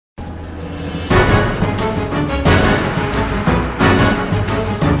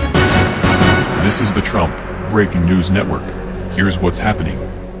This is the Trump Breaking News Network. Here's what's happening.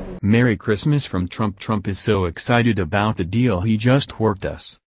 Merry Christmas from Trump. Trump is so excited about the deal he just worked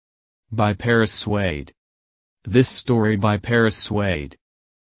us. By Paris Swade. This story by Paris Swade.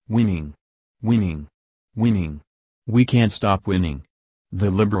 Winning. Winning. Winning. We can't stop winning.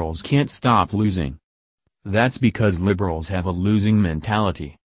 The liberals can't stop losing. That's because liberals have a losing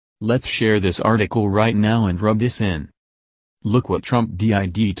mentality. Let's share this article right now and rub this in. Look what Trump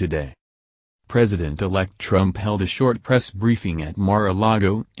did today. President-elect Trump held a short press briefing at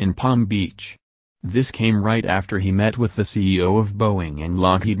Mar-a-Lago in Palm Beach. This came right after he met with the CEO of Boeing and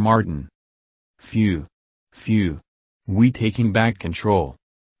Lockheed Martin. Phew. We taking back control.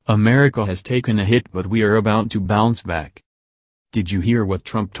 America has taken a hit, but we are about to bounce back. Did you hear what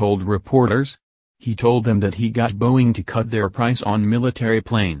Trump told reporters? He told them that he got Boeing to cut their price on military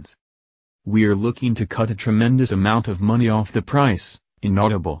planes. We're looking to cut a tremendous amount of money off the price.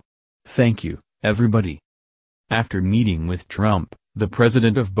 Inaudible. Thank you, everybody. After meeting with Trump, the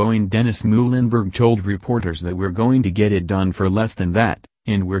president of Boeing Dennis Muilenburg told reporters that we're going to get it done for less than that,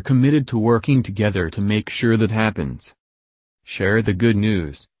 and we're committed to working together to make sure that happens. Share the good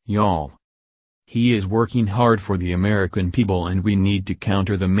news, y'all. He is working hard for the American people, and we need to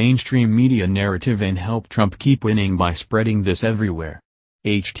counter the mainstream media narrative and help Trump keep winning by spreading this everywhere.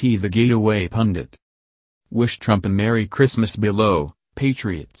 HT the Gateway Pundit. Wish Trump a Merry Christmas below,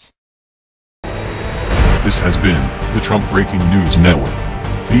 Patriots. This has been the Trump Breaking News Network.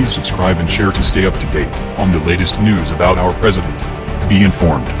 Please subscribe and share to stay up to date on the latest news about our president. Be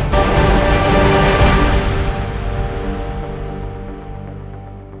informed.